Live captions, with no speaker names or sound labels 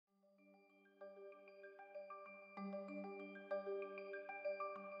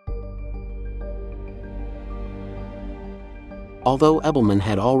Although Ebelmann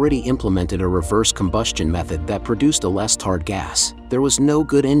had already implemented a reverse combustion method that produced a less tarred gas, there was no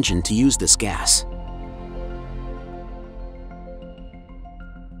good engine to use this gas.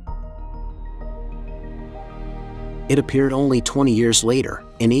 It appeared only 20 years later,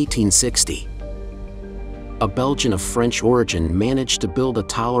 in 1860. A Belgian of French origin managed to build a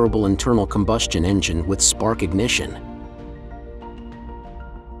tolerable internal combustion engine with spark ignition.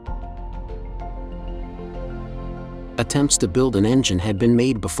 Attempts to build an engine had been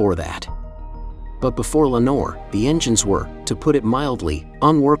made before that. But before Lenoir, the engines were, to put it mildly,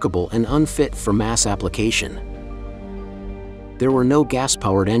 unworkable and unfit for mass application. There were no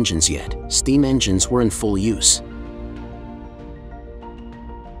gas-powered engines yet. Steam engines were in full use.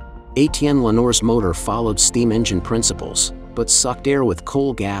 Etienne Lenoir's motor followed steam engine principles, but sucked air with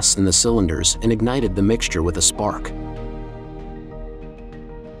coal gas in the cylinders and ignited the mixture with a spark.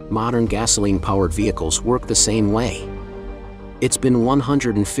 Modern gasoline-powered vehicles work the same way. It's been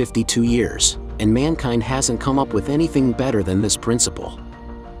 152 years, and mankind hasn't come up with anything better than this principle.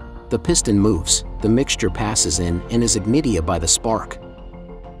 The piston moves, the mixture passes in and is ignited by the spark.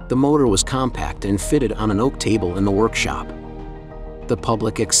 The motor was compact and fitted on an oak table in the workshop. The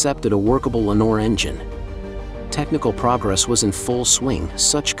public accepted a workable Lenoir engine. Technical progress was in full swing.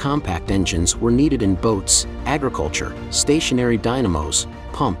 Such compact engines were needed in boats, agriculture, stationary dynamos,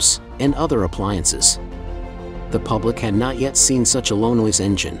 pumps, and other appliances. The public had not yet seen such a low-noise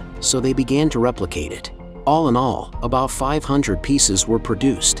engine, so they began to replicate it. All in all, about 500 pieces were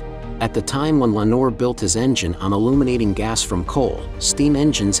produced. At the time when Lenoir built his engine on illuminating gas from coal, steam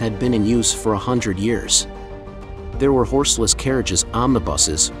engines had been in use for 100 years. There were horseless carriages,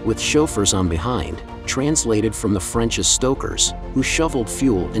 omnibuses, with chauffeurs on behind, translated from the French's stokers, who shoveled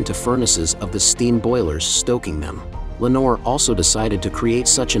fuel into furnaces of the steam boilers stoking them. Lenoir also decided to create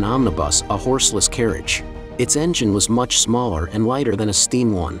such an omnibus, a horseless carriage. Its engine was much smaller and lighter than a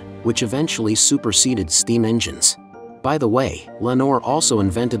steam one, which eventually superseded steam engines. By the way, Lenoir also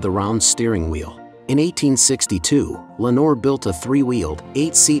invented the round steering wheel. In 1862, Lenoir built a 3-wheeled,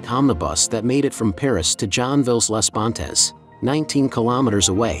 8-seat omnibus that made it from Paris to Joinville-les-Pontes, 19 kilometers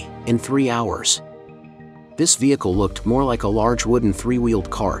away, in 3 hours. This vehicle looked more like a large wooden 3-wheeled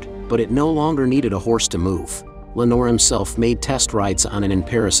cart, but it no longer needed a horse to move. Lenoir himself made test rides on it in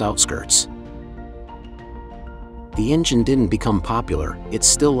Paris outskirts. The engine didn't become popular, it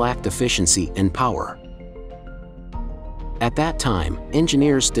still lacked efficiency and power. At that time,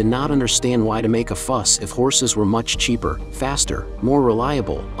 engineers did not understand why to make a fuss if horses were much cheaper, faster, more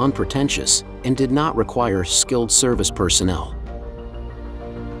reliable, unpretentious, and did not require skilled service personnel.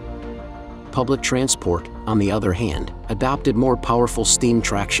 Public transport, on the other hand, adopted more powerful steam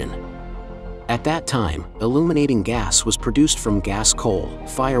traction. At that time, illuminating gas was produced from gas coal,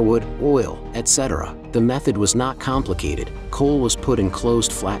 firewood, oil, etc. The method was not complicated. Coal was put in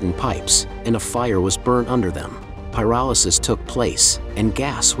closed flattened pipes, and a fire was burnt under them. Pyrolysis took place, and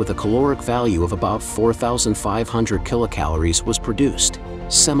gas with a caloric value of about 4,500 kilocalories was produced.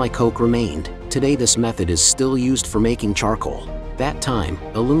 Semi-coke remained. Today this method is still used for making charcoal. That time,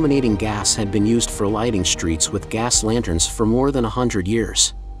 illuminating gas had been used for lighting streets with gas lanterns for more than 100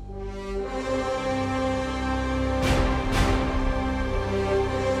 years.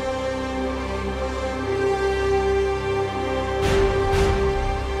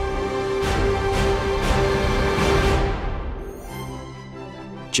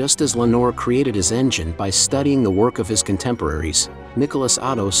 Just as Lenoir created his engine by studying the work of his contemporaries, Nicolas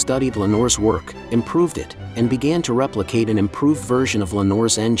Otto studied Lenoir's work, improved it, and began to replicate an improved version of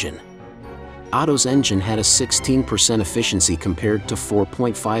Lenoir's engine. Otto's engine had a 16% efficiency compared to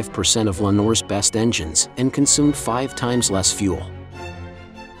 4.5% of Lenoir's best engines and consumed 5 times less fuel.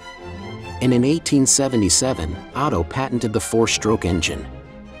 And in 1877, Otto patented the 4-stroke engine.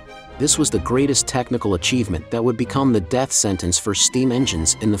 This was the greatest technical achievement that would become the death sentence for steam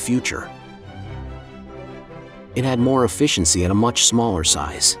engines in the future. It had more efficiency at a much smaller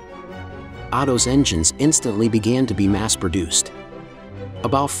size. Otto's engines instantly began to be mass-produced.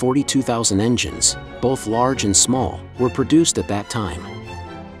 About 42,000 engines, both large and small, were produced at that time.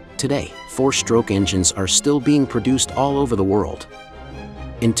 Today, 4-stroke engines are still being produced all over the world.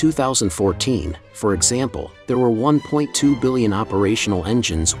 In 2014, for example, there were 1.2 billion operational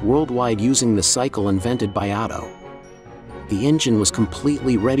engines worldwide using the cycle invented by Otto. The engine was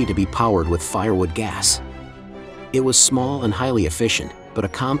completely ready to be powered with firewood gas. It was small and highly efficient, but a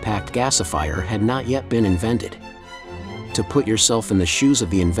compact gasifier had not yet been invented. To put yourself in the shoes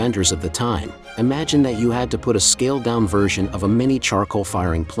of the inventors of the time, imagine that you had to put a scaled-down version of a mini charcoal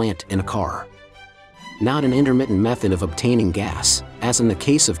firing plant in a car. Not an intermittent method of obtaining gas, as in the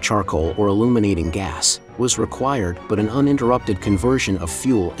case of charcoal or illuminating gas, was required, but an uninterrupted conversion of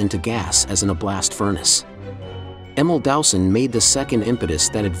fuel into gas as in a blast furnace. Emil Dowson made the second impetus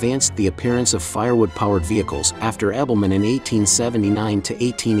that advanced the appearance of firewood-powered vehicles after Ebelmann in 1879 to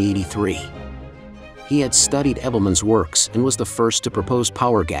 1883. He had studied Ebelmann's works and was the first to propose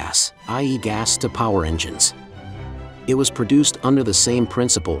power gas, i.e. gas-to-power engines. It was produced under the same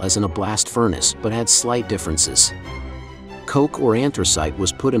principle as in a blast furnace but had slight differences. Coke or anthracite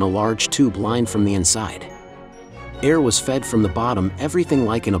was put in a large tube lined from the inside. Air was fed from the bottom, everything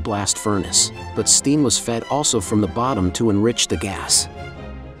like in a blast furnace, but steam was fed also from the bottom to enrich the gas.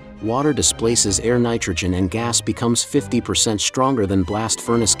 Water displaces air, nitrogen, and gas becomes 50% stronger than blast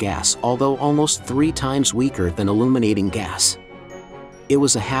furnace gas, although almost 3 times weaker than illuminating gas. It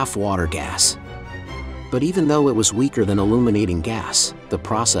was a half-water gas. But even though it was weaker than illuminating gas, the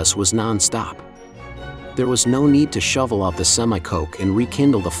process was non-stop. There was no need to shovel out the semi-coke and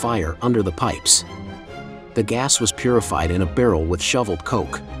rekindle the fire under the pipes. The gas was purified in a barrel with shoveled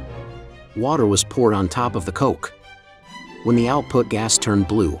coke. Water was poured on top of the coke. When the output gas turned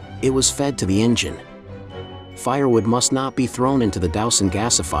blue, it was fed to the engine. Firewood must not be thrown into the Dowson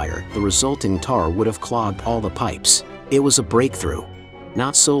gasifier, the resulting tar would have clogged all the pipes. It was a breakthrough.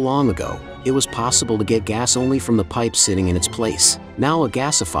 Not so long ago, it was possible to get gas only from the pipe sitting in its place. Now a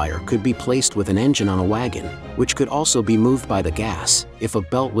gasifier could be placed with an engine on a wagon, which could also be moved by the gas, if a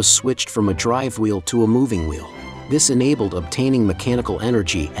belt was switched from a drive wheel to a moving wheel. This enabled obtaining mechanical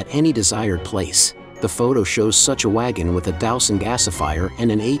energy at any desired place. The photo shows such a wagon with a Dowson gasifier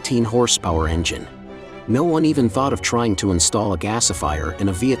and an 18 horsepower engine. No one even thought of trying to install a gasifier in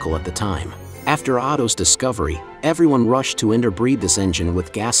a vehicle at the time. After Otto's discovery, everyone rushed to interbreed this engine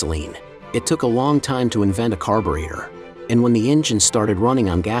with gasoline. It took a long time to invent a carburetor. And when the engine started running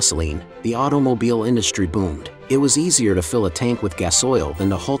on gasoline, the automobile industry boomed. It was easier to fill a tank with gasoil than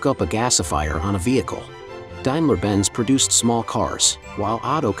to hook up a gasifier on a vehicle. Daimler-Benz produced small cars, while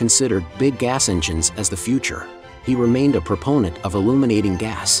Otto considered big gas engines as the future. He remained a proponent of illuminating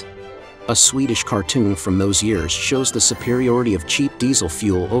gas. A Swedish cartoon from those years shows the superiority of cheap diesel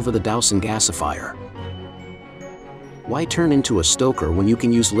fuel over the Dowson gasifier. Why turn into a stoker when you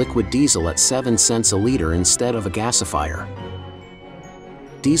can use liquid diesel at 7 cents a liter instead of a gasifier?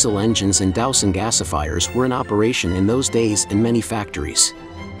 Diesel engines and Dowson gasifiers were in operation in those days in many factories.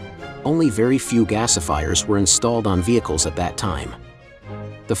 Only very few gasifiers were installed on vehicles at that time.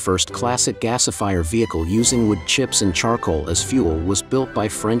 The first classic gasifier vehicle using wood chips and charcoal as fuel was built by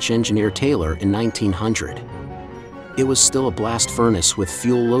French engineer Taylor in 1900. It was still a blast furnace with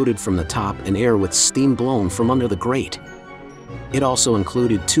fuel loaded from the top and air with steam blown from under the grate. It also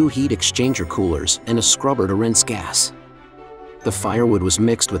included 2 heat exchanger coolers and a scrubber to rinse gas. The firewood was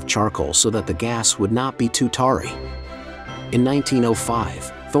mixed with charcoal so that the gas would not be too tarry. In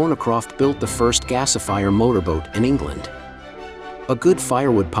 1905, Thornycroft built the first gasifier motorboat in England. A good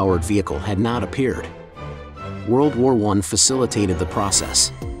firewood-powered vehicle had not appeared. World War I facilitated the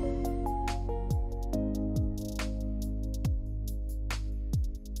process.